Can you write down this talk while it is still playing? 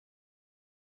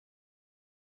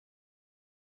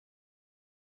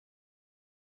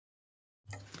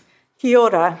Kia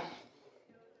ora.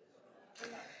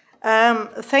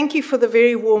 Thank you for the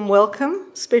very warm welcome,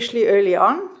 especially early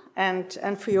on,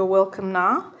 and for your welcome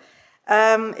now.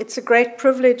 It's a great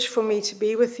privilege for me to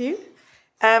be with you,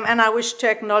 and I wish to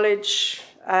acknowledge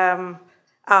our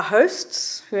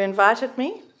hosts who invited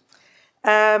me,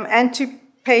 and to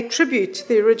pay tribute to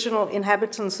the original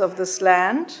inhabitants of this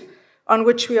land on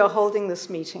which we are holding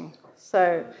this meeting.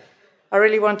 So I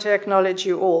really want to acknowledge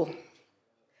you all.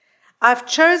 I've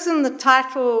chosen the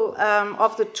title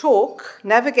of the talk,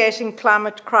 Navigating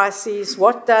Climate Crises,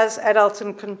 What Does Adult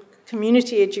and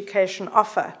Community Education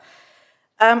Offer?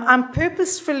 I'm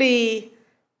purposefully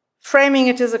framing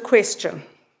it as a question.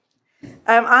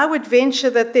 I would venture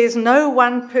that there's no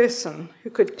one person who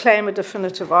could claim a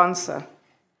definitive answer.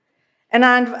 And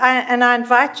I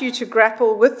invite you to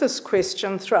grapple with this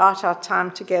question throughout our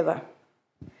time together.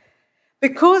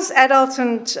 Because adult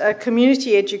and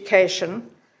community education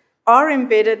are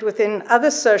embedded within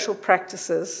other social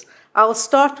practices, I will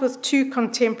start with two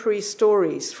contemporary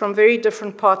stories from very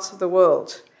different parts of the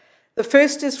world. The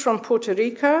first is from Puerto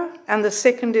Rico, and the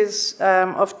second is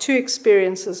of two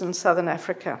experiences in Southern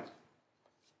Africa.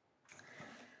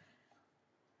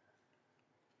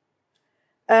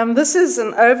 This is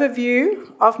an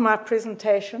overview of my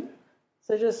presentation.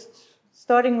 So just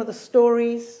starting with the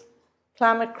stories,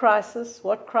 climate crisis,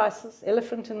 what crisis,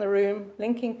 elephant in the room,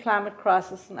 linking climate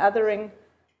crisis and othering,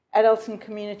 adult and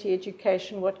community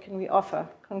education, what can we offer,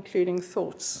 concluding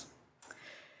thoughts.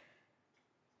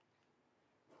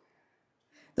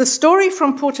 The story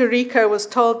from Puerto Rico was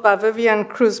told by Vivian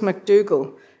Cruz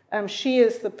McDougall. She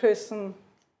is the person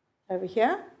over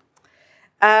here.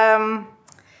 And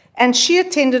she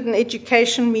attended an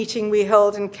education meeting we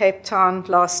held in Cape Town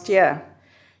last year.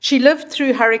 She lived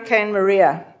through Hurricane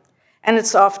Maria and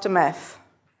its aftermath.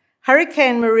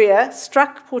 Hurricane Maria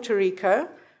struck Puerto Rico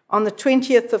on the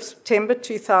 20th of September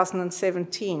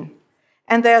 2017,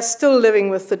 and they are still living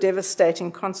with the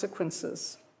devastating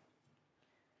consequences.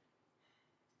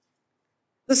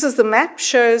 This is the map,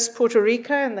 shows Puerto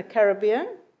Rico and the Caribbean.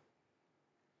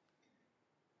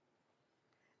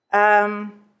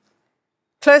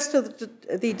 Close to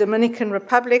the Dominican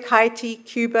Republic, Haiti,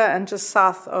 Cuba, and just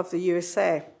south of the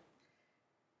USA.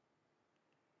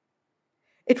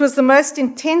 It was the most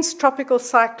intense tropical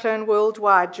cyclone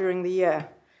worldwide during the year,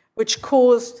 which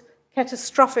caused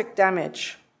catastrophic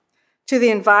damage to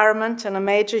the environment and a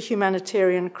major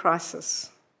humanitarian crisis,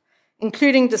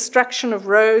 including destruction of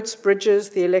roads,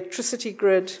 bridges, the electricity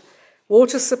grid,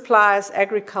 water supplies,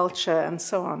 agriculture, and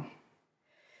so on.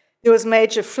 There was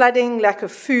major flooding, lack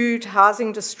of food,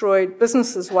 housing destroyed,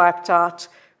 businesses wiped out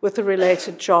with the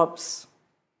related jobs,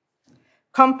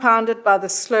 compounded by the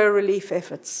slow relief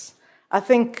efforts. I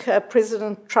think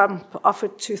President Trump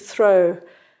offered to throw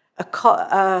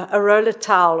a roller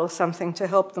towel or something to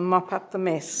help them mop up the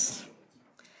mess.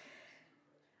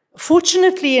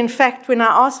 Fortunately, in fact, when I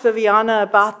asked Viviana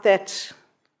about that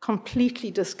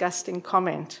completely disgusting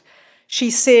comment, she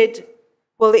said,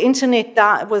 well, the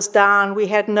internet was down, we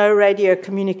had no radio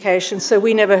communication, so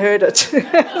we never heard it.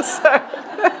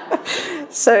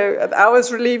 so I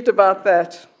was relieved about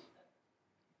that.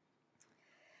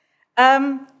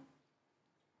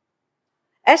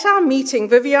 At our meeting,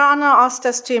 Viviana asked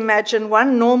us to imagine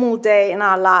one normal day in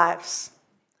our lives.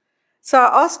 So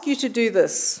I ask you to do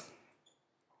this.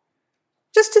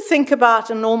 Just to think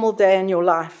about a normal day in your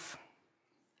life.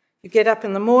 You get up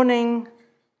in the morning,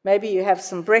 maybe you have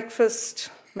some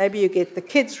breakfast, maybe you get the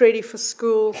kids ready for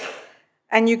school,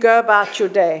 and you go about your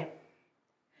day.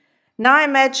 Now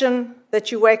imagine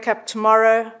that you wake up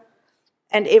tomorrow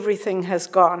and everything has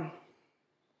gone.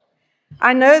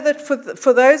 I know that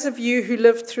for those of you who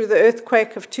lived through the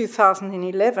earthquake of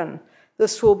 2011,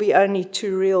 this will be only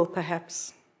too real,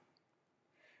 perhaps.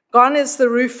 Gone is the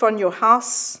roof on your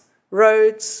house,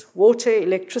 roads, water,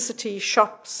 electricity,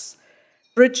 shops,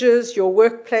 bridges, your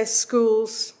workplace,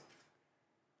 schools.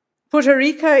 Puerto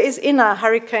Rico is in a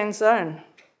hurricane zone.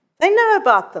 They know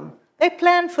about them. They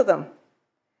planned for them.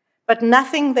 But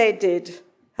nothing they did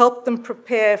helped them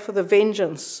prepare for the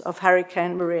vengeance of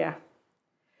Hurricane Maria.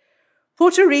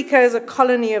 Puerto Rico is a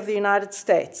colony of the United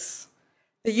States.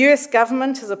 The US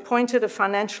government has appointed a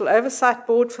financial oversight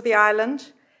board for the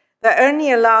island that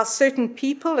only allows certain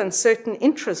people and certain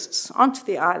interests onto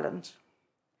the island.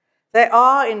 They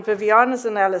are, in Viviana's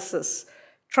analysis,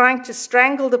 trying to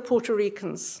strangle the Puerto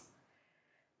Ricans.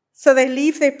 So they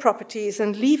leave their properties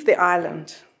and leave the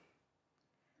island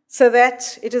so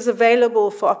that it is available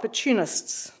for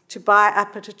opportunists to buy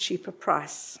up at a cheaper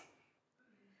price.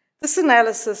 This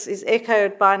analysis is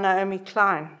echoed by Naomi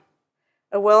Klein,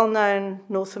 a well-known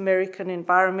North American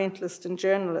environmentalist and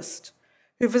journalist,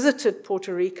 who visited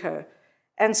Puerto Rico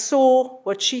and saw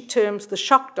what she terms the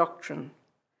shock doctrine,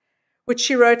 which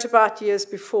she wrote about years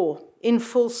before, in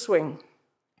full swing.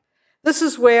 This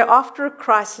is where, after a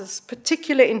crisis,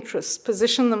 particular interests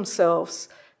position themselves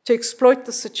to exploit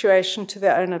the situation to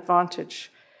their own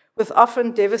advantage, with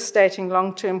often devastating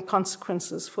long-term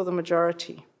consequences for the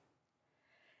majority.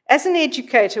 As an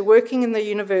educator working in the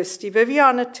university,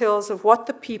 Viviana tells of what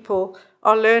the people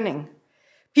are learning.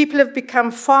 People have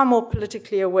become far more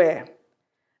politically aware.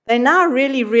 They now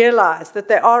really realize that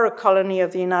they are a colony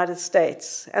of the United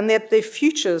States and that their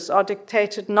futures are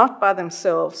dictated not by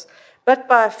themselves, but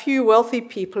by a few wealthy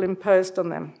people imposed on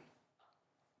them.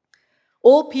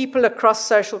 All people across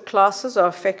social classes are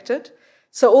affected,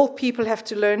 so all people have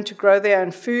to learn to grow their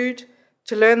own food,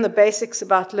 to learn the basics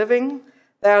about living.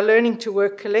 They are learning to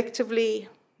work collectively,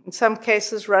 in some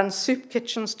cases run soup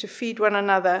kitchens to feed one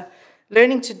another,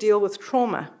 learning to deal with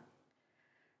trauma,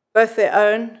 both their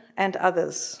own and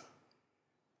others.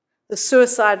 The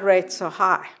suicide rates are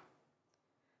high.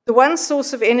 The one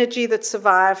source of energy that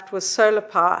survived was solar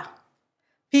power.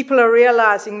 People are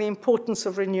realizing the importance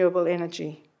of renewable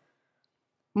energy.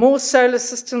 More solar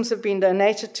systems have been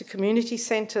donated to community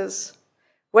centers.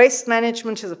 Waste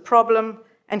management is a problem,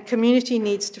 and community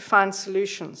needs to find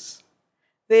solutions.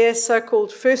 Their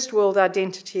so-called first world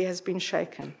identity has been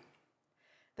shaken.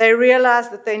 They realize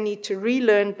that they need to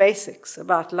relearn basics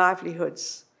about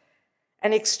livelihoods.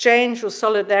 An exchange or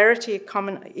solidarity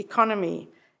economy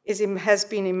has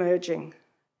been emerging.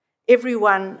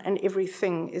 Everyone and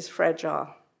everything is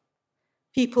fragile.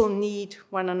 People need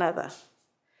one another.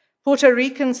 Puerto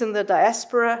Ricans in the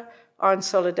diaspora are in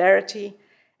solidarity,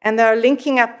 and they are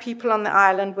linking up people on the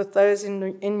island with those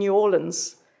in New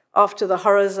Orleans after the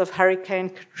horrors of Hurricane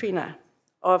Katrina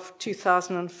of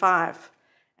 2005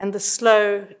 and the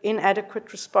slow,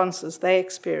 inadequate responses they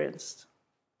experienced.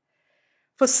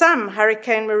 For some,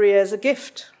 Hurricane Maria is a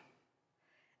gift,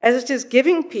 as it is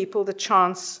giving people the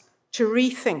chance to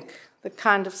rethink the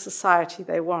kind of society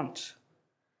they want.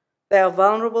 They are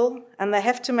vulnerable, and they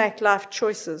have to make life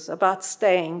choices about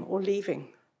staying or leaving,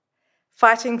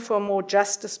 fighting for a more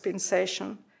just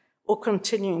dispensation or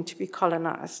continuing to be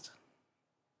colonized.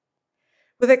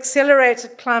 With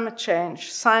accelerated climate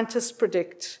change, scientists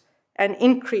predict an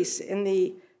increase in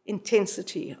the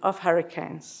intensity of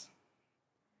hurricanes.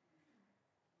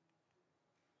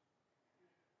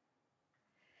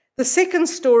 The second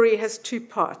story has two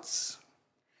parts.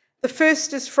 The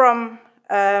first is from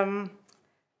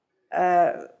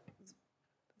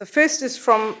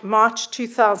March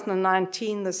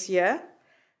 2019 this year.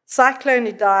 Cyclone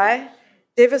Idai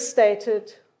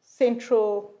devastated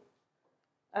central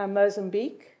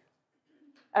Mozambique,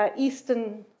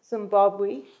 eastern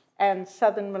Zimbabwe, and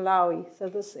southern Malawi, so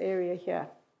this area here.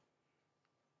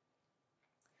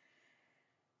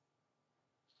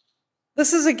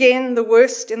 This is again the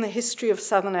worst in the history of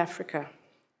Southern Africa.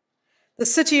 The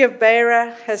city of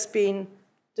Beira has been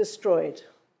destroyed.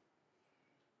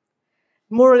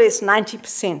 More or less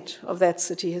 90% of that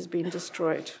city has been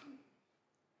destroyed.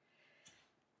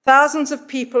 Thousands of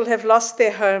people have lost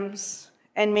their homes,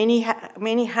 and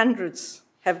many hundreds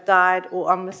have died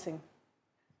or are missing.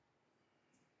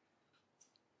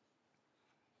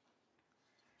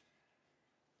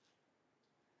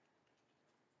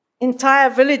 Entire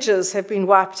villages have been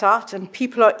wiped out, and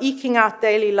people are eking out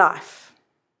daily life.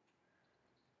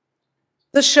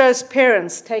 This shows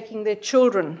parents taking their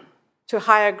children to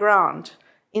higher ground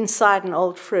inside an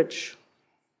old fridge.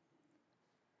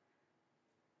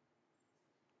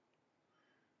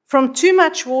 From too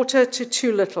much water to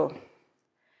too little.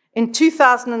 In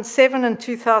 2007 and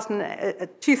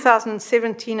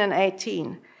 2017 and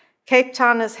 18, Cape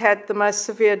Town has had the most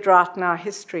severe drought in our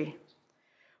history,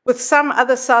 with some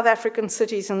other South African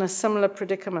cities in a similar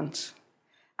predicament.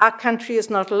 Our country is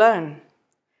not alone.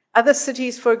 Other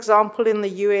cities, for example, in the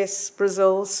US,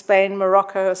 Brazil, Spain,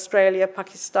 Morocco, Australia,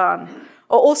 Pakistan,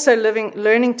 are also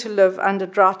learning to live under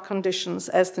drought conditions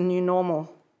as the new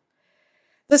normal.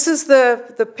 This is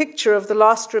the picture of the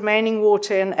last remaining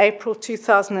water in April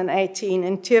 2018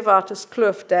 in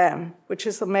Theewaterskloof Dam, which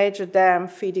is the major dam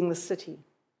feeding the city.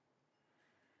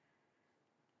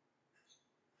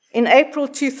 In April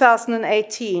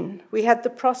 2018, we had the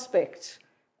prospect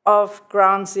of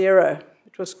ground zero,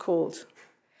 it was called.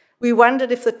 We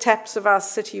wondered if the taps of our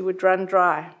city would run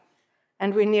dry,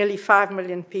 and we're nearly 5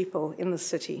 million people in the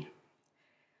city.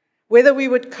 Whether we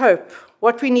would cope,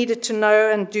 what we needed to know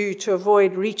and do to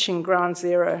avoid reaching ground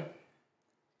zero,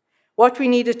 what we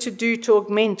needed to do to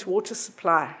augment water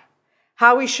supply,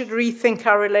 how we should rethink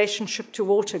our relationship to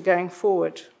water going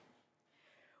forward.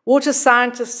 Water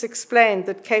scientists explained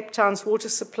that Cape Town's water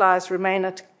supplies remain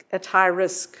at high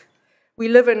risk. We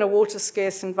live in a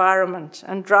water-scarce environment,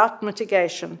 and drought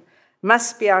mitigation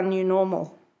must be our new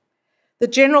normal. The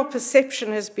general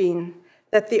perception has been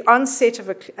that the onset of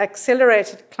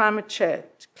accelerated climate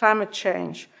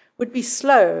change would be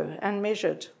slow and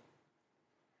measured.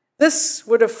 This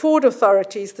would afford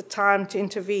authorities the time to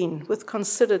intervene with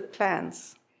considered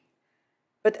plans.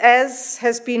 But as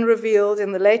has been revealed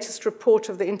in the latest report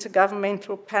of the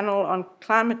Intergovernmental Panel on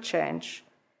Climate Change,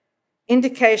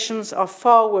 indications are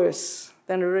far worse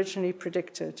than originally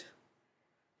predicted.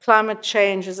 Climate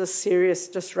change is a serious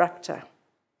disruptor.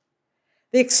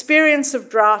 The experience of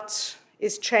drought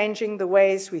is changing the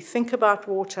ways we think about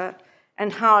water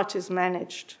and how it is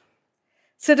managed.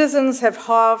 Citizens have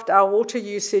halved our water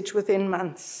usage within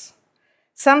months.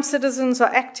 Some citizens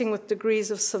are acting with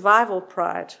degrees of survival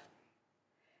pride.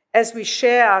 As we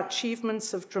share our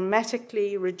achievements of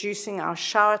dramatically reducing our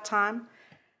shower time,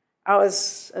 I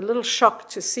was a little shocked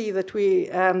to see that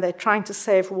they're trying to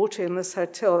save water in this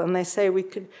hotel, and they say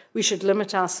we should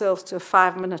limit ourselves to a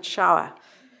 5-minute shower.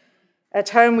 At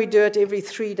home, we do it every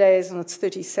 3 days, and it's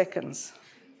 30 seconds.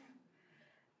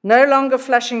 No longer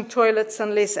flushing toilets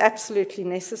unless absolutely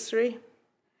necessary.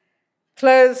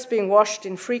 Clothes being washed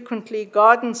infrequently,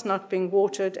 gardens not being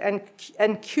watered, and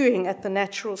queuing at the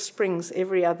natural springs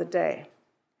every other day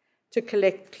to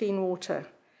collect clean water.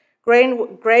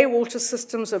 Grey water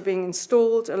systems are being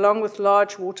installed along with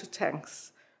large water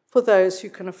tanks for those who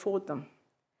can afford them.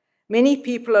 Many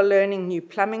people are learning new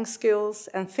plumbing skills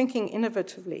and thinking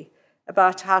innovatively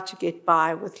about how to get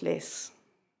by with less.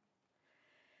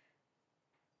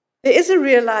 There is a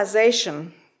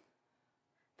realization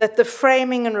that the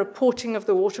framing and reporting of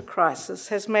the water crisis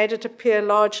has made it appear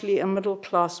largely a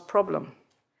middle-class problem.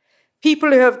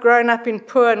 People who have grown up in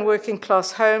poor and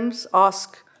working-class homes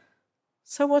ask,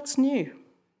 so what's new?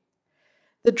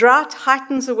 The drought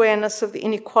heightens awareness of the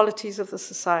inequalities of the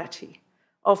society,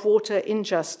 of water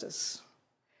injustice.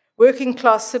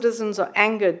 Working-class citizens are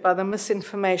angered by the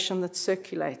misinformation that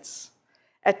circulates,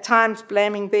 at times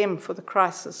blaming them for the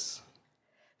crisis.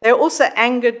 They are also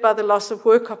angered by the loss of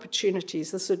work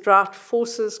opportunities as the drought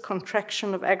forces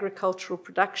contraction of agricultural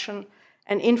production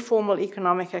and informal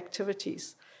economic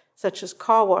activities, such as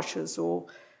car washes or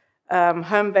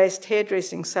home-based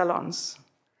hairdressing salons.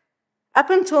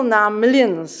 Up until now,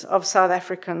 millions of South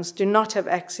Africans do not have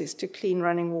access to clean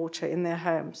running water in their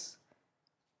homes.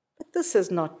 But this has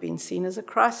not been seen as a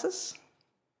crisis.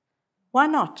 Why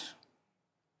not?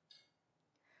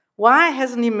 Why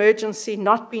has an emergency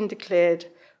not been declared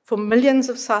for millions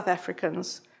of South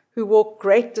Africans who walk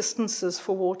great distances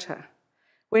for water,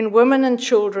 when women and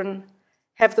children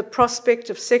have the prospect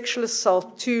of sexual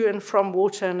assault to and from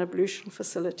water and ablution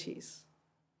facilities?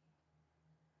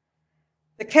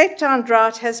 The Cape Town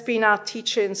drought has been our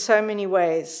teacher in so many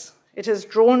ways. It has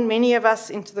drawn many of us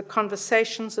into the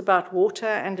conversations about water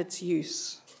and its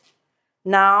use,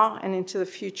 now and into the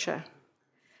future.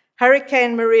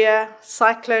 Hurricane Maria,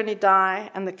 Cyclone Idai,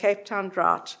 and the Cape Town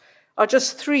drought are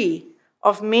just 3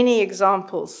 of many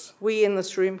examples we in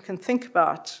this room can think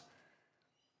about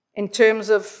in terms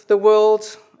of the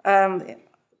world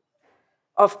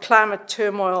of climate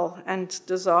turmoil and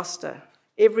disaster.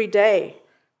 Every day,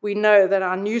 we know that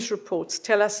our news reports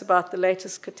tell us about the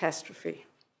latest catastrophe.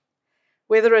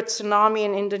 Whether it's tsunami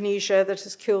in Indonesia that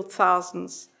has killed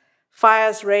thousands,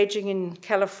 fires raging in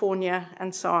California,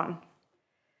 and so on.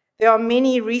 There are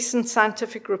many recent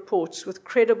scientific reports with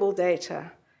credible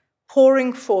data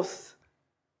pouring forth,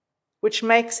 which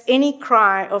makes any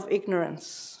cry of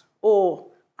ignorance or,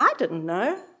 I didn't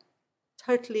know,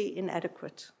 totally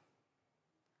inadequate.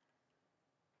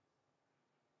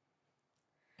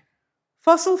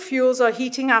 Fossil fuels are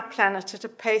heating our planet at a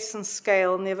pace and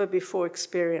scale never before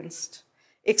experienced.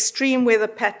 Extreme weather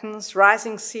patterns,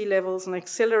 rising sea levels, and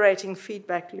accelerating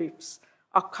feedback loops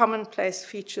are commonplace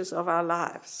features of our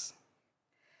lives.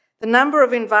 The number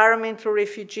of environmental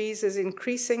refugees is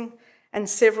increasing, and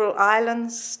several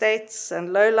islands, states,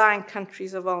 and low-lying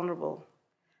countries are vulnerable.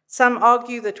 Some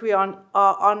argue that we are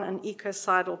on an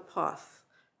ecocidal path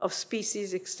of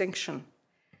species extinction.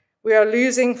 We are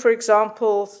losing, for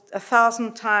example,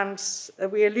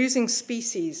 we are losing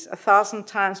species 1,000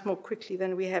 times more quickly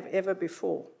than we have ever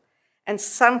before. And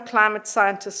some climate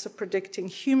scientists are predicting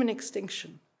human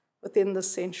extinction within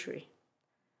this century.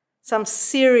 Some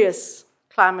serious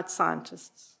climate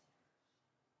scientists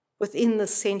within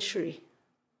this century.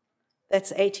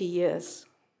 That's 80 years.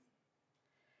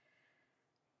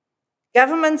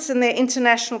 Governments and their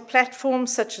international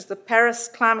platforms, such as the Paris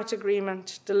Climate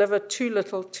Agreement, deliver too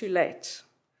little, too late.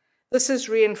 This is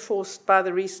reinforced by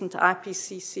the recent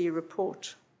IPCC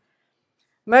report.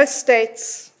 Most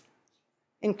states,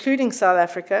 including South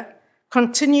Africa,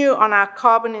 continue on our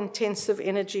carbon-intensive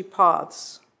energy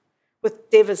paths with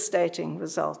devastating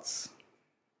results.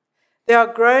 There are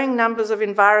growing numbers of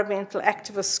environmental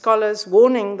activist scholars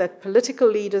warning that political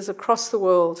leaders across the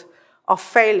world are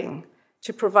failing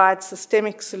to provide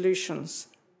systemic solutions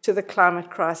to the climate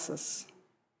crisis.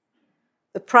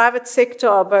 The private sector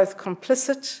are both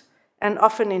complicit and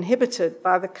often inhibited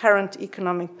by the current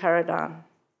economic paradigm,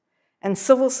 and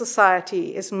civil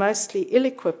society is mostly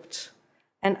ill-equipped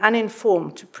and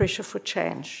uninformed to pressure for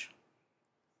change.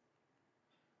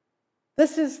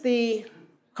 This is the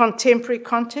contemporary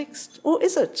context, or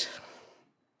is it?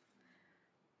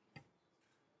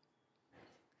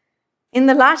 In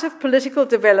the light of political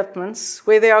developments,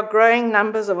 where there are growing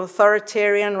numbers of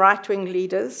authoritarian right-wing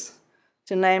leaders,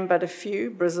 to name but a few,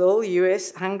 Brazil,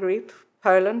 US, Hungary,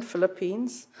 Poland,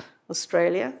 Philippines,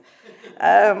 Australia,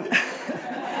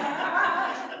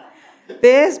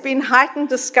 there's been heightened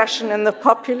discussion in the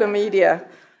popular media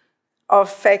of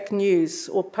fake news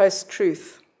or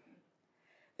post-truth.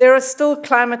 There are still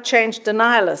climate change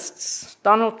denialists.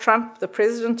 Donald Trump, the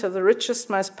president of the richest,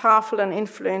 most powerful and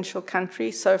influential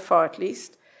country, so far at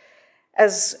least,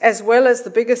 as well as the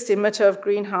biggest emitter of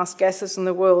greenhouse gases in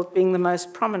the world, being the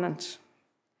most prominent.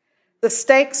 The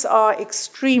stakes are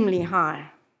extremely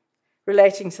high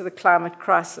relating to the climate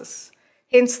crisis.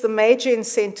 Hence, the major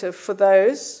incentive for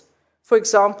those, for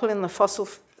example, in the fossil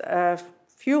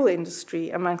fuel industry,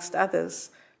 amongst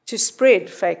others, to spread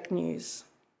fake news.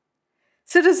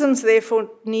 Citizens,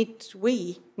 therefore, need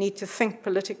to think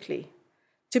politically,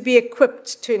 to be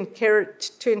equipped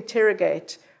to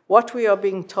interrogate what we are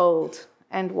being told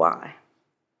and why.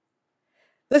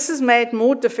 This is made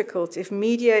more difficult if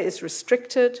media is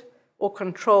restricted or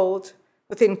controlled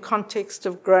within context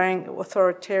of growing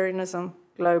authoritarianism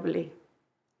globally.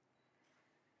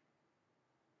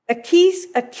 A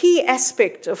key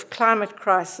aspect of climate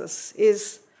crisis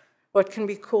is what can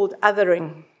be called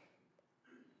othering.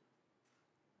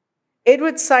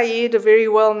 Edward Said, a very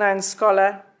well-known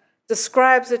scholar,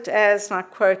 describes it as, and I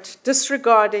quote,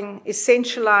 disregarding,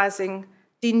 essentializing,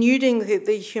 denuding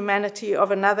the humanity of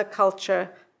another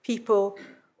culture, people,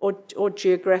 or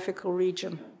geographical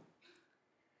region.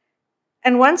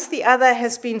 And once the other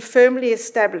has been firmly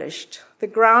established, the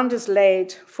ground is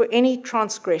laid for any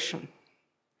transgression: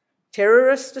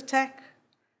 terrorist attack,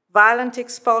 violent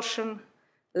expulsion,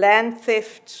 land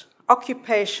theft,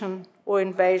 occupation, or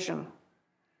invasion.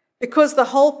 Because the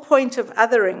whole point of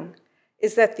othering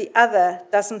is that the other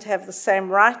doesn't have the same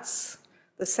rights,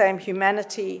 the same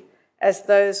humanity as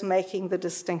those making the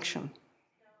distinction.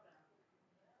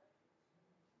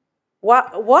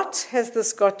 What has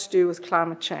this got to do with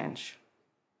climate change?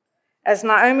 As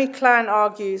Naomi Klein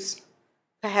argues,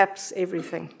 perhaps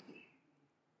everything.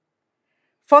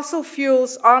 Fossil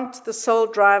fuels aren't the sole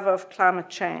driver of climate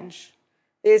change.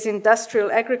 There's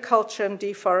industrial agriculture and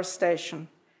deforestation,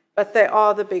 but they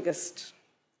are the biggest.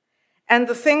 And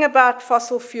the thing about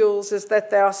fossil fuels is that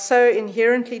they are so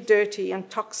inherently dirty and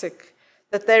toxic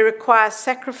that they require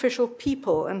sacrificial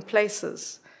people and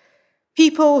places.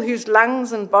 People whose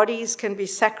lungs and bodies can be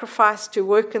sacrificed to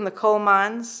work in the coal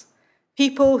mines,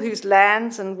 people whose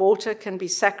lands and water can be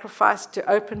sacrificed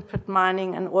to open pit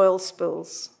mining and oil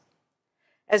spills.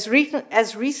 As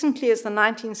recently as the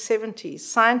 1970s,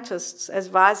 scientists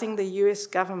advising the US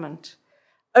government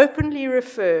openly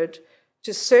referred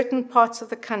to certain parts of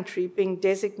the country being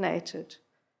designated,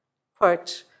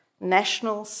 quote,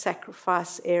 national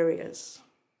sacrifice areas.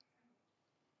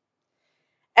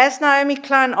 As Naomi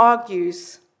Klein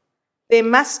argues, there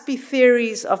must be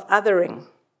theories of othering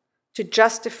to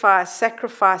justify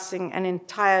sacrificing an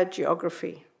entire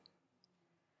geography.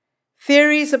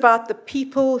 Theories about the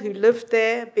people who lived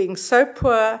there being so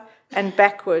poor and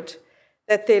backward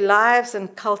that their lives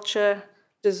and culture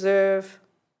deserve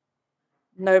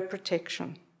no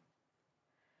protection.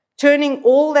 Turning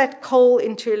all that coal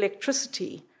into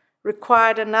electricity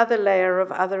required another layer of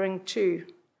othering too,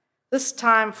 this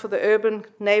time for the urban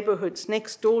neighborhoods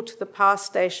next door to the power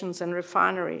stations and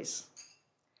refineries.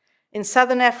 In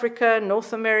Southern Africa,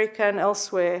 North America, and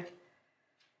elsewhere,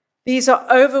 these are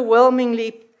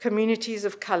overwhelmingly communities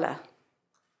of color,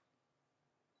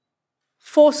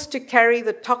 forced to carry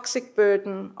the toxic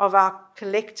burden of our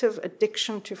collective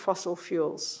addiction to fossil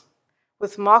fuels,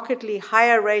 with markedly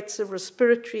higher rates of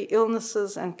respiratory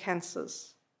illnesses and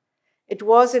cancers. It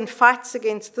was in fights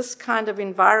against this kind of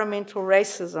environmental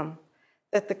racism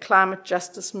that the climate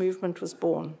justice movement was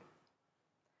born.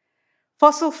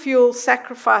 Fossil fuel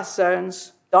sacrifice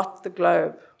zones dot the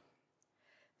globe.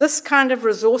 This kind of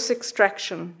resource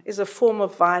extraction is a form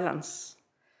of violence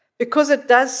because it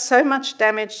does so much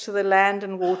damage to the land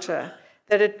and water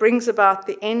that it brings about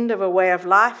the end of a way of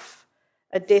life,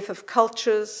 a death of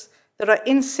cultures that are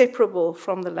inseparable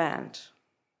from the land.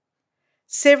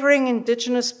 Severing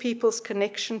indigenous people's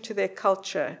connection to their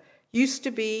culture used to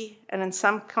be, and in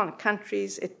some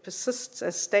countries it persists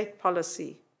as state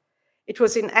policy. It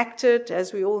was enacted,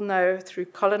 as we all know, through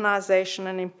colonization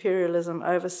and imperialism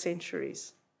over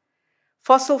centuries.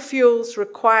 Fossil fuels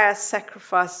require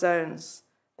sacrifice zones.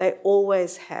 They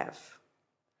always have.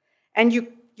 And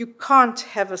you can't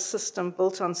have a system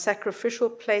built on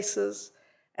sacrificial places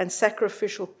and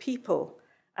sacrificial people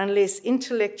unless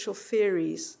intellectual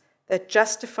theories that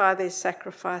justify their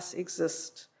sacrifice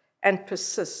exist and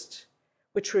persist,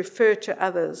 which refer to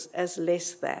others as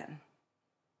less than.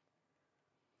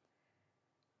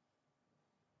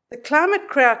 The climate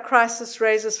crisis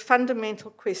raises fundamental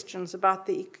questions about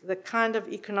the kind of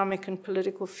economic and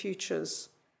political futures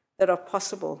that are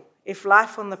possible if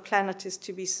life on the planet is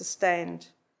to be sustained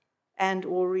and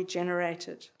or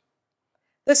regenerated.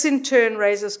 This in turn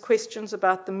raises questions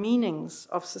about the meanings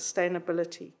of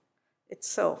sustainability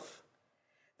itself.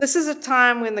 This is a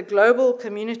time when the global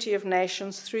community of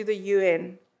nations through the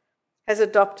UN has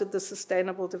adopted the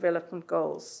Sustainable Development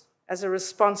Goals as a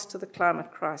response to the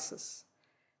climate crisis.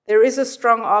 There is a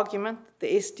strong argument that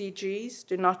the SDGs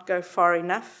do not go far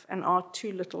enough and are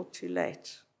too little too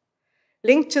late.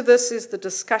 Linked to this is the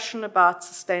discussion about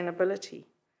sustainability.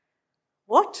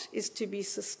 What is to be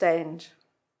sustained?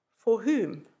 For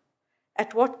whom?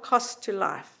 At what cost to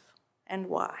life? And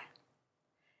why?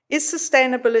 Is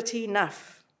sustainability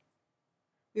enough?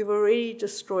 We've already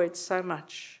destroyed so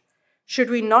much. Should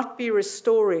we not be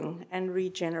restoring and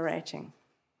regenerating?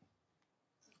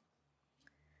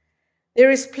 There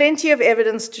is plenty of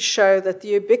evidence to show that the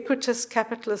ubiquitous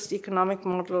capitalist economic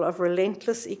model of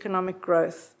relentless economic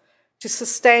growth to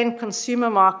sustain consumer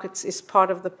markets is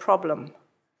part of the problem.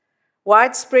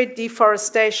 Widespread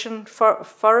deforestation,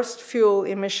 forest fuel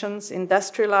emissions,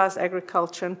 industrialized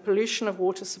agriculture, and pollution of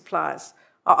water supplies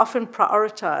are often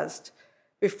prioritized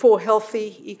before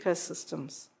healthy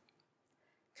ecosystems,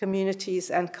 communities,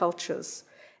 and cultures,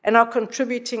 and are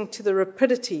contributing to the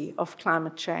rapidity of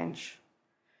climate change.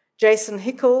 Jason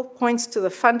Hickel points to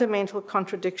the fundamental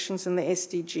contradictions in the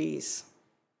SDGs.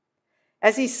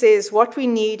 As he says, what we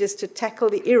need is to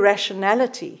tackle the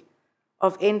irrationality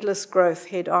of endless growth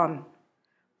head-on,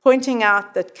 pointing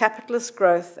out that capitalist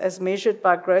growth, as measured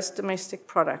by gross domestic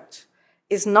product,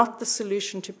 is not the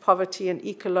solution to poverty and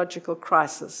ecological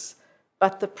crisis,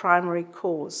 but the primary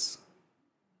cause.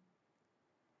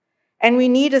 And we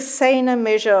need a saner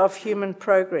measure of human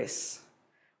progress,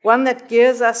 one that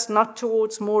gears us not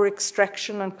towards more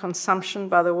extraction and consumption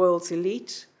by the world's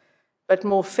elite, but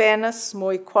more fairness,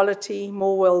 more equality,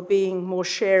 more well-being, more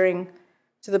sharing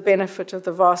to the benefit of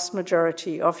the vast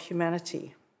majority of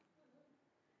humanity.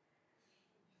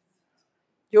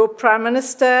 Your Prime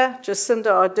Minister, Jacinda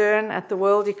Ardern, at the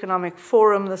World Economic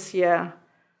Forum this year,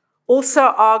 also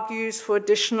argues for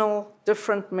additional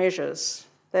different measures,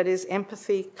 that is,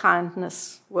 empathy,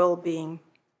 kindness, well-being.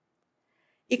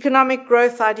 Economic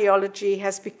growth ideology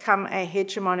has become a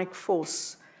hegemonic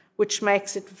force, which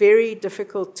makes it very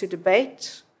difficult to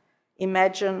debate,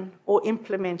 imagine, or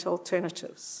implement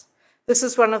alternatives. This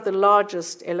is one of the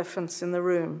largest elephants in the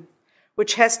room,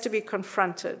 which has to be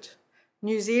confronted.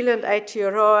 New Zealand,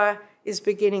 Aotearoa, is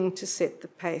beginning to set the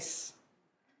pace.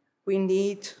 We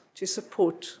need to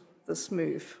support this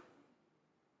move.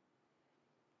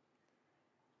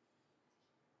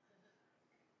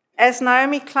 As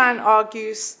Naomi Klein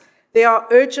argues, there are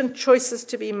urgent choices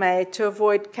to be made to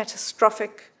avoid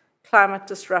catastrophic climate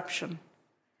disruption.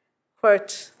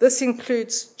 Quote, this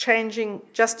includes changing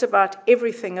just about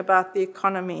everything about the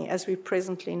economy as we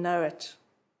presently know it.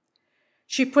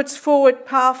 She puts forward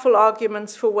powerful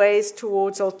arguments for ways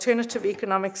towards alternative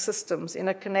economic systems in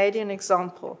a Canadian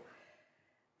example,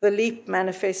 the LEAP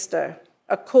Manifesto,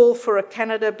 a call for a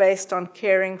Canada based on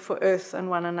caring for Earth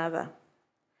and one another.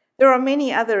 There are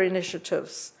many other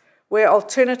initiatives where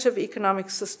alternative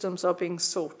economic systems are being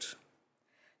sought.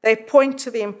 They point to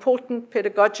the important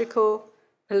pedagogical,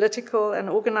 political, and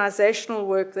organizational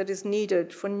work that is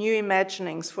needed for new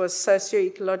imaginings for a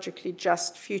socio-ecologically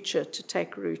just future to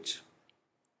take root.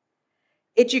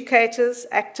 Educators,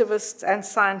 activists, and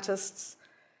scientists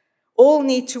all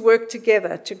need to work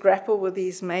together to grapple with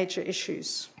these major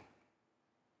issues.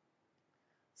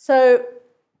 So,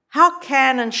 how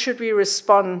can and should we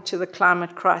respond to the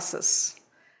climate crisis?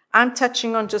 I'm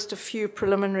touching on just a few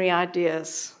preliminary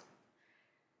ideas.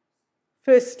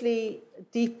 Firstly,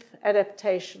 deep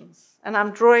adaptations. And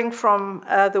I'm drawing from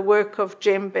the work of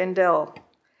Jem Bendell.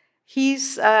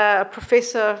 He's a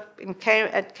professor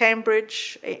at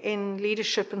Cambridge in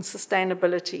leadership and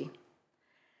sustainability.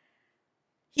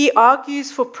 He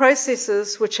argues for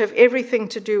processes which have everything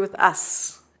to do with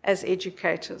us as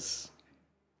educators.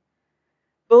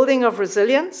 Building of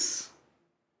resilience,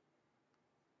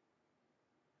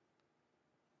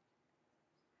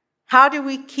 how do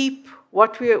we keep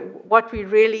what we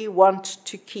really want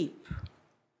to keep?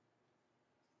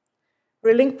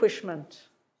 Relinquishment.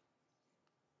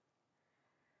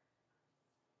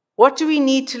 What do we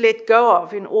need to let go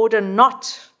of in order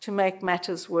not to make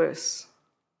matters worse?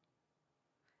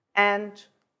 And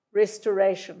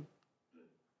restoration.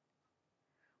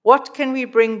 What can we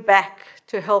bring back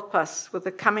to help us with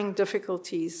the coming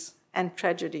difficulties and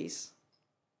tragedies?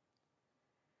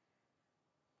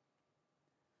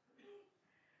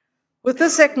 With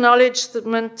this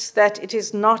acknowledgement that it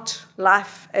is not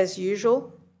life as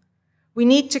usual, we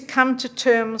need to come to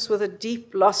terms with a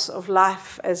deep loss of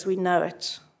life as we know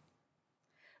it.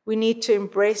 We need to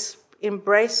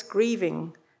embrace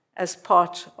grieving as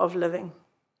part of living.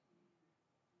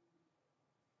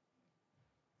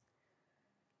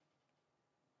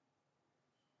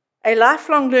 A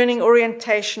lifelong learning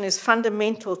orientation is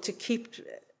fundamental to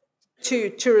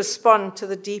respond to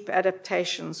the deep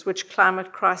adaptations which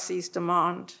climate crises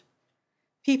demand.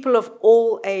 People of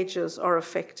all ages are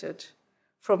affected,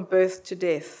 from birth to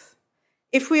death.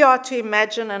 If we are to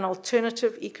imagine an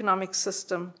alternative economic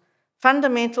system,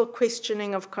 fundamental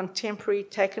questioning of contemporary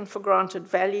taken for granted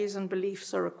values and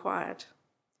beliefs are required.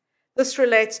 This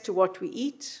relates to what we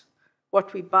eat,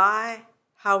 what we buy,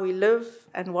 how we live,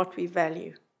 and what we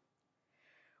value.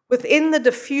 Within the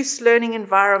diffuse learning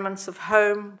environments of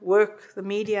home, work, the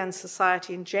media, and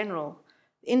society in general,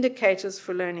 the indicators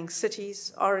for learning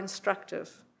cities are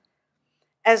instructive.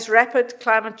 As rapid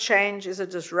climate change is a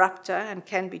disruptor and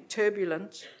can be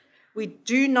turbulent, we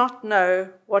do not know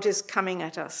what is coming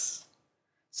at us.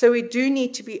 So we do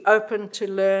need to be open to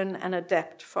learn and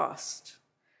adapt fast.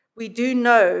 We do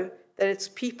know that it's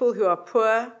people who are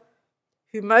poor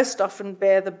who most often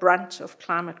bear the brunt of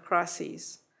climate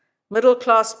crises.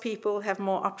 Middle-class people have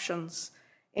more options,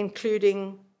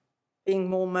 including being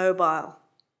more mobile.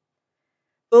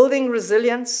 Building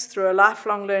resilience through a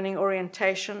lifelong learning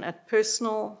orientation at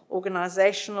personal,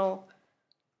 organizational,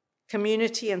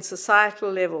 community, and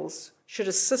societal levels should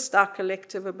assist our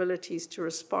collective abilities to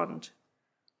respond.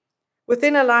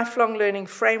 Within a lifelong learning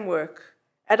framework,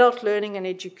 adult learning and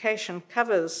education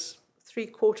covers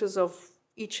 3/4 of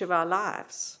each of our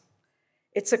lives.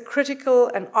 It's a critical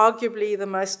and arguably the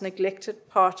most neglected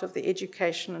part of the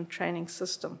education and training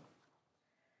system.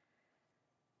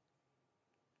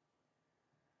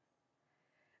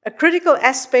 A critical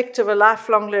aspect of a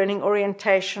lifelong learning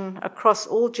orientation across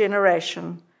all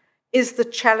generations is the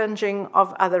challenging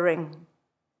of othering,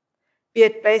 be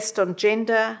it based on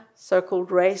gender, so-called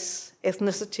race,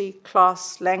 ethnicity,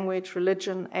 class, language,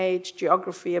 religion, age,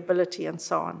 geography, ability, and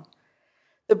so on.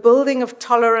 The building of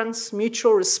tolerance,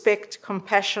 mutual respect,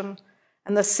 compassion,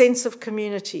 and the sense of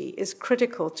community is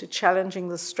critical to challenging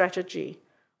the strategy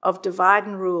of divide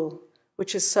and rule,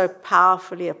 which is so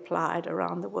powerfully applied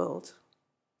around the world.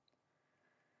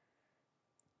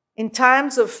 In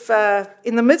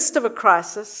the midst of a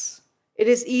crisis, it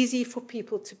is easy for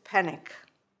people to panic.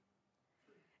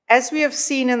 As we have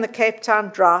seen in the Cape Town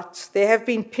drought, there have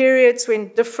been periods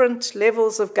when different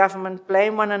levels of government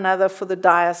blame one another for the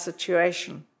dire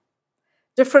situation.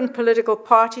 Different political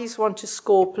parties want to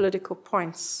score political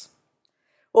points,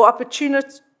 or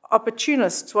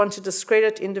opportunists want to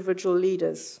discredit individual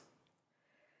leaders.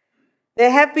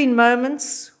 There have been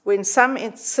moments when some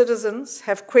citizens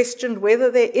have questioned whether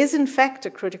there is in fact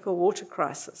a critical water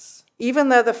crisis, even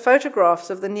though the photographs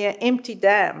of the near empty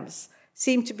dams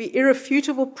seem to be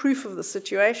irrefutable proof of the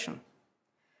situation.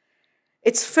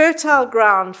 It's fertile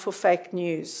ground for fake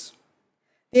news.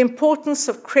 The importance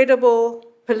of credible,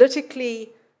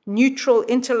 politically neutral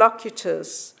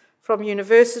interlocutors from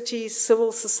universities,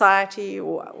 civil society,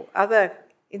 or other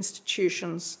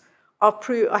institutions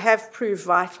have proved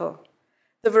vital.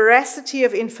 The veracity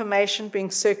of information being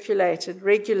circulated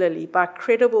regularly by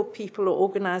credible people or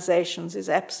organizations is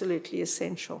absolutely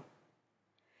essential.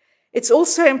 It's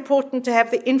also important to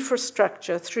have the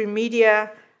infrastructure through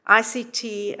media,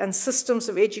 ICT, and systems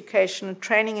of education and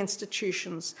training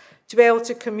institutions to be able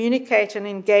to communicate and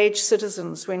engage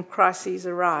citizens when crises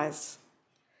arise.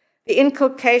 The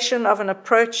inculcation of an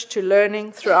approach to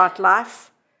learning throughout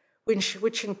life,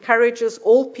 which encourages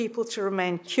all people to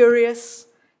remain curious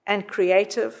and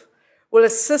creative, will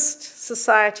assist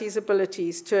society's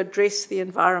abilities to address the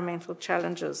environmental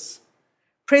challenges.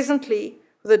 Presently,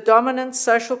 with the dominant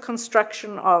social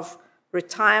construction of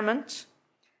retirement,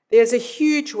 there's a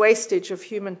huge wastage of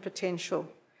human potential,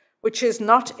 which is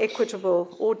not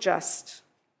equitable or just.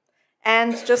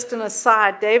 And just an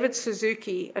aside, David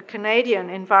Suzuki, a Canadian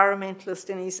environmentalist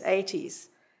in his 80s,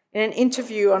 in an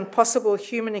interview on possible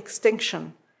human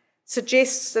extinction,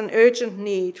 suggests an urgent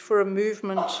need for a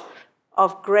movement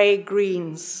of grey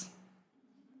greens.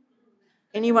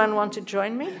 Anyone want to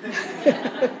join me?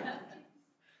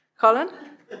 Colin?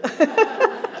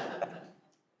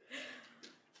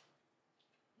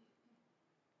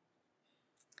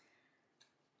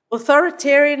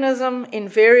 Authoritarianism in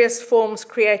various forms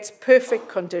creates perfect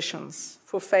conditions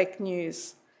for fake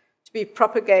news to be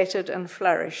propagated and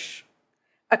flourish.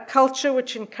 A culture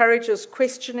which encourages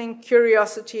questioning,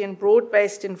 curiosity, and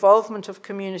broad-based involvement of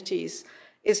communities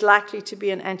is likely to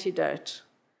be an antidote.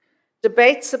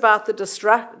 Debates about the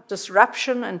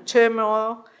disruption and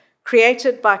turmoil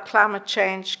created by climate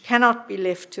change cannot be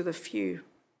left to the few.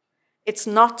 It's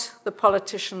not the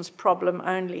politicians' problem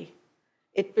only.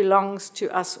 It belongs to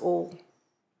us all.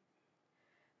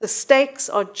 The stakes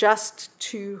are just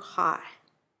too high.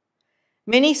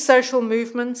 Many social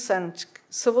movements and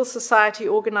civil society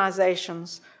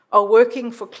organizations are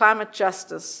working for climate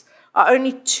justice, are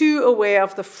only too aware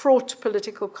of the fraught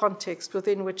political context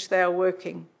within which they are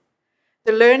working.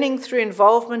 The learning through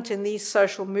involvement in these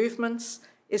social movements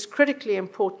is critically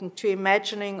important to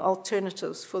imagining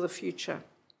alternatives for the future.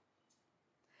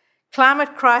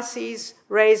 Climate crises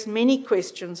raise many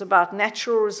questions about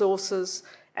natural resources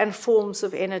and forms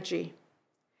of energy.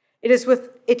 It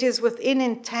is within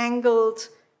entangled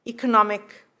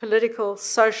economic, political,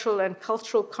 social, and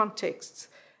cultural contexts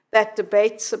that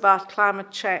debates about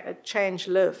climate change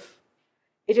live.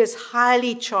 It is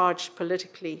highly charged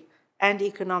politically and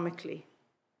economically.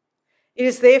 It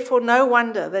is therefore no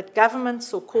wonder that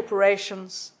governments or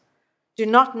corporations do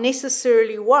not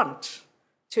necessarily want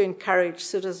to encourage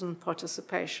citizen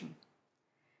participation.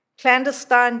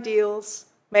 Clandestine deals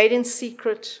made in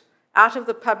secret, out of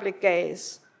the public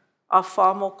gaze, are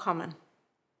far more common.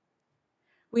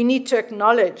 We need to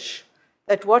acknowledge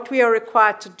that what we are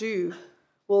required to do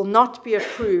will not be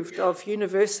approved of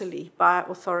universally by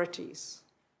authorities.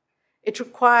 It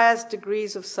requires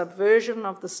degrees of subversion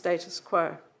of the status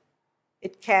quo.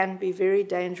 It can be very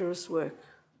dangerous work,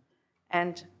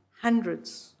 and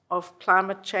hundreds of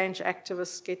climate change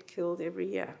activists get killed every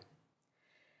year.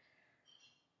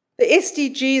 The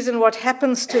SDGs and what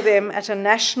happens to them at a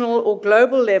national or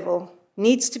global level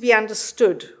needs to be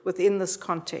understood within this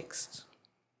context.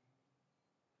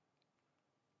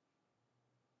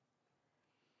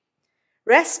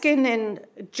 Raskin in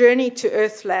Journey to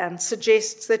Earthland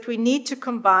suggests that we need to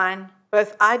combine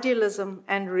both idealism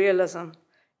and realism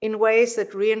in ways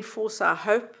that reinforce our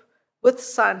hope with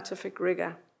scientific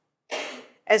rigor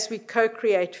as we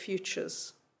co-create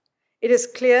futures. It is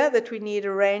clear that we need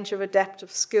a range of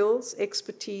adaptive skills,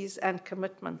 expertise, and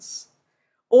commitments,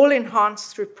 all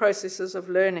enhanced through processes of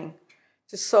learning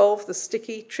to solve the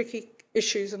sticky, tricky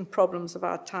issues and problems of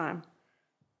our time.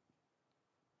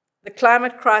 The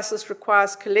climate crisis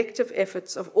requires collective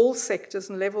efforts of all sectors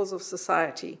and levels of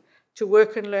society to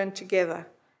work and learn together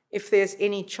if there's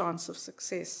any chance of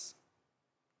success.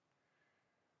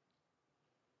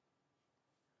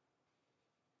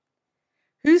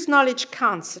 Whose knowledge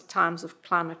counts at times of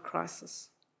climate crisis?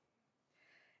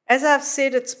 As I've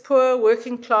said, it's poor,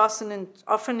 working class, and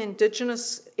often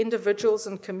indigenous individuals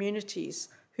and communities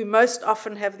who most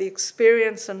often have the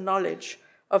experience and knowledge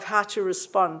of how to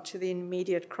respond to the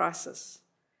immediate crisis.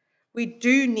 We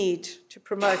do need to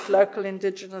promote local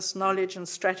indigenous knowledge and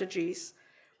strategies,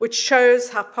 which shows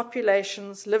how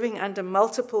populations living under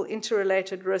multiple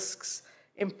interrelated risks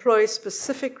employ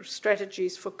specific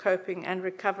strategies for coping and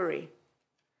recovery.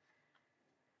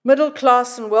 Middle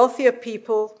class and wealthier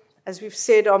people, as we've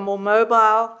said, are more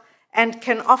mobile and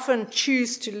can often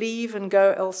choose to leave and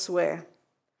go elsewhere.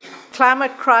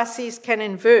 Climate crises can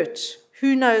invert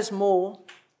who knows more,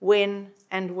 when,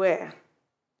 and where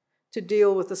to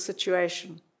deal with the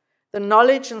situation. The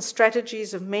knowledge and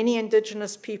strategies of many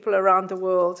indigenous people around the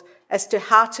world as to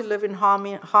how to live in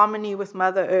harmony with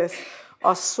Mother Earth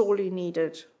are sorely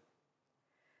needed.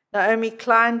 Naomi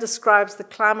Klein describes the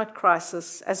climate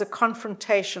crisis as a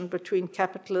confrontation between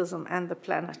capitalism and the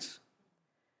planet.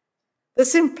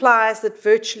 This implies that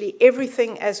virtually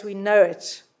everything as we know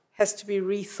it has to be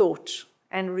rethought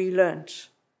and relearned.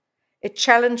 It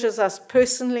challenges us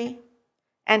personally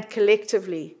and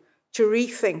collectively to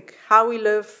rethink how we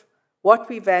live, what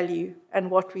we value, and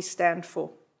what we stand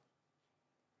for.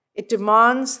 It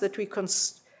demands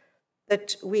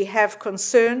that we have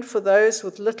concern for those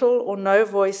with little or no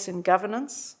voice in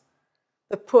governance,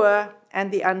 the poor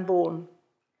and the unborn.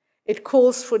 It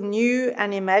calls for new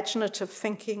and imaginative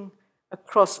thinking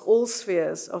across all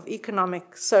spheres of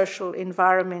economic, social,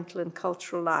 environmental, and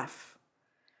cultural life.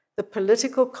 The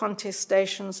political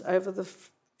contestations over the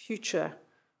future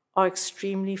are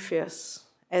extremely fierce,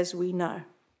 as we know.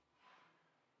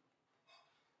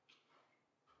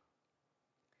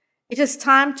 It is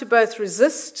time to both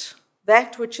resist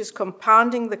that which is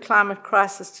compounding the climate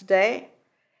crisis today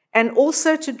and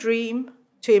also to dream,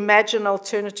 to imagine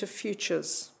alternative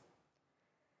futures.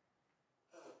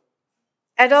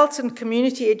 Adult and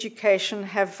community education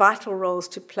have vital roles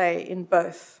to play in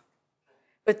both.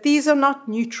 But these are not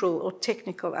neutral or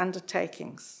technical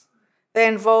undertakings. They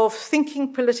involve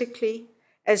thinking politically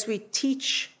as we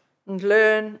teach and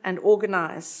learn and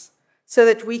organize so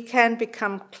that we can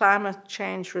become climate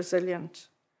change resilient.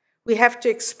 We have to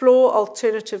explore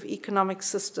alternative economic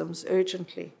systems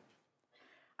urgently.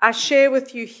 I share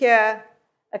with you here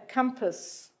a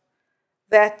compass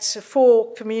that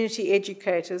for community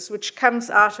educators, which comes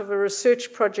out of a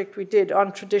research project we did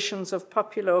on traditions of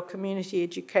popular or community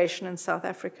education in South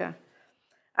Africa.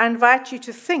 I invite you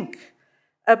to think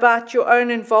about your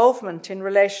own involvement in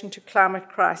relation to climate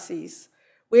crises,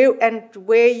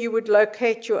 where you would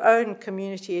locate your own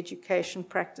community education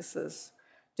practices.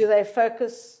 Do they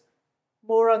focus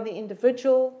more on the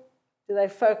individual? Do they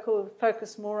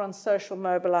focus more on social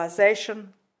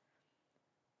mobilization?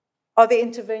 Are the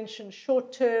interventions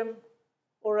short-term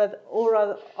or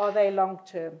are they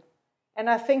long-term? And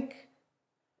I think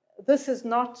this is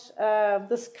not,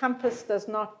 this compass does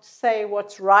not say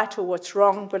what's right or what's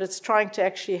wrong, but it's trying to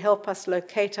actually help us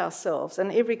locate ourselves.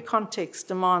 And every context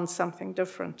demands something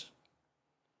different.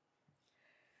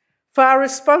 For our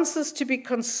responses to be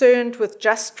concerned with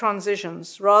just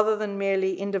transitions rather than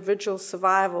merely individual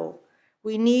survival,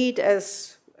 we need,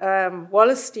 as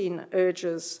Wallerstein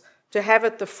urges, to have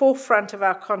at the forefront of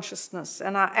our consciousness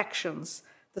and our actions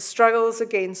the struggles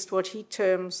against what he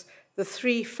terms the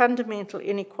three fundamental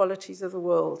inequalities of the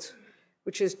world,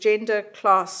 which is gender,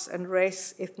 class, and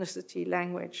race, ethnicity,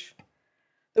 language.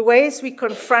 The ways we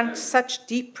confront such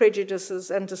deep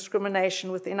prejudices and discrimination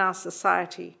within our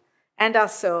society and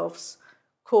ourselves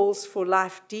calls for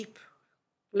life-deep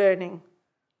learning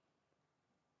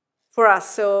for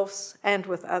ourselves and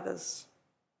with others.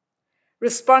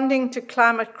 Responding to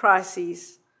climate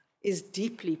crises is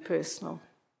deeply personal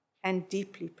and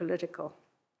deeply political.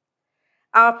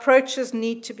 Our approaches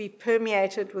need to be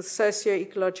permeated with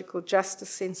socio-ecological justice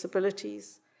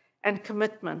sensibilities and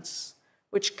commitments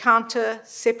which counter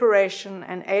separation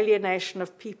and alienation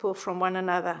of people from one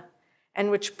another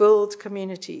and which build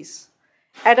communities.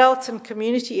 Adult and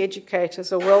community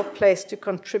educators are well placed to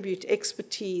contribute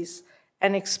expertise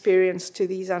and experience to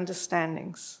these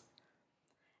understandings.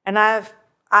 And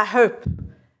I hope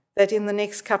that in the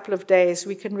next couple of days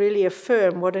we can really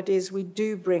affirm what it is we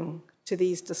do bring to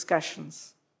these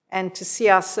discussions and to see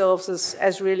ourselves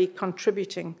as really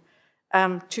contributing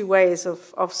to ways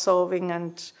of solving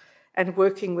and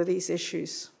working with these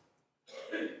issues.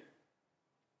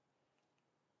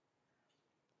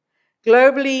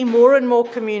 Globally, more and more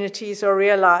communities are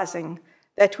realizing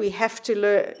that we have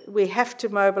to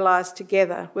mobilize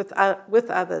together with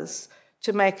others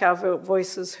to make our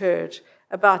voices heard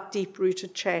about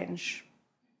deep-rooted change.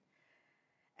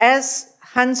 As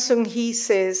Han Sung-hee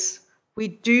says, we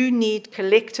do need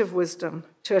collective wisdom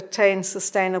to attain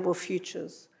sustainable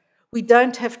futures. We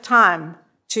don't have time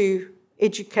to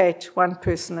educate one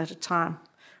person at a time.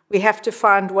 We have to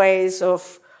find ways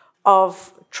of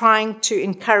trying to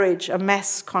encourage a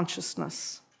mass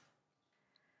consciousness.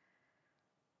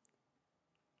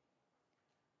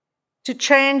 To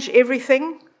change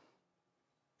everything,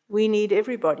 we need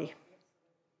everybody.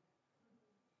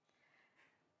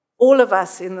 All of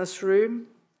us in this room,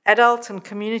 adult and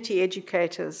community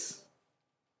educators,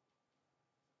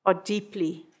 are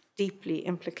deeply, deeply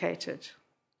implicated.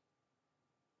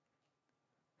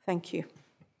 Thank you.